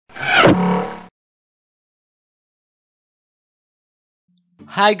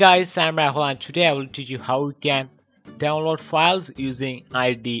Hi guys, I'm Rahul and today I will teach you how you can download files using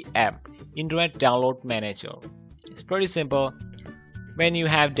IDM, Internet Download Manager. It's pretty simple. When you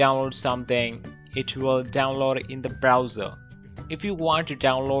have downloaded something, it will download in the browser. If you want to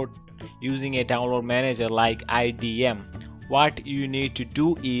download using a download manager like IDM, what you need to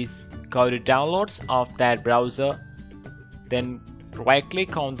do is go to downloads of that browser, then right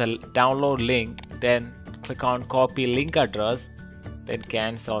click on the download link, then click on copy link address, then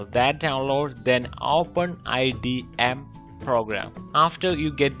cancel that download, then open IDM program. After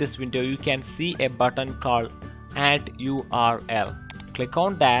you get this window, you can see a button called add URL. Click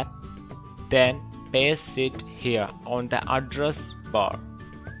on that, then paste it here on the address bar,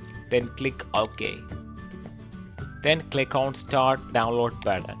 then click OK, then click on start download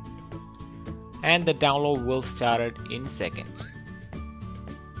button, and the download will start in seconds.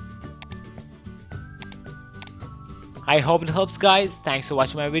 I hope it helps guys. Thanks for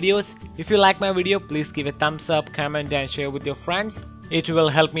watching my videos. If you like my video, please give a thumbs up, comment and share with your friends. It will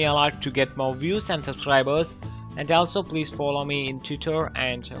help me a lot to get more views and subscribers. And also please follow me in Twitter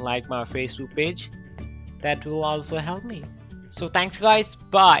and like my Facebook page. That will also help me. So thanks guys.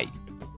 Bye.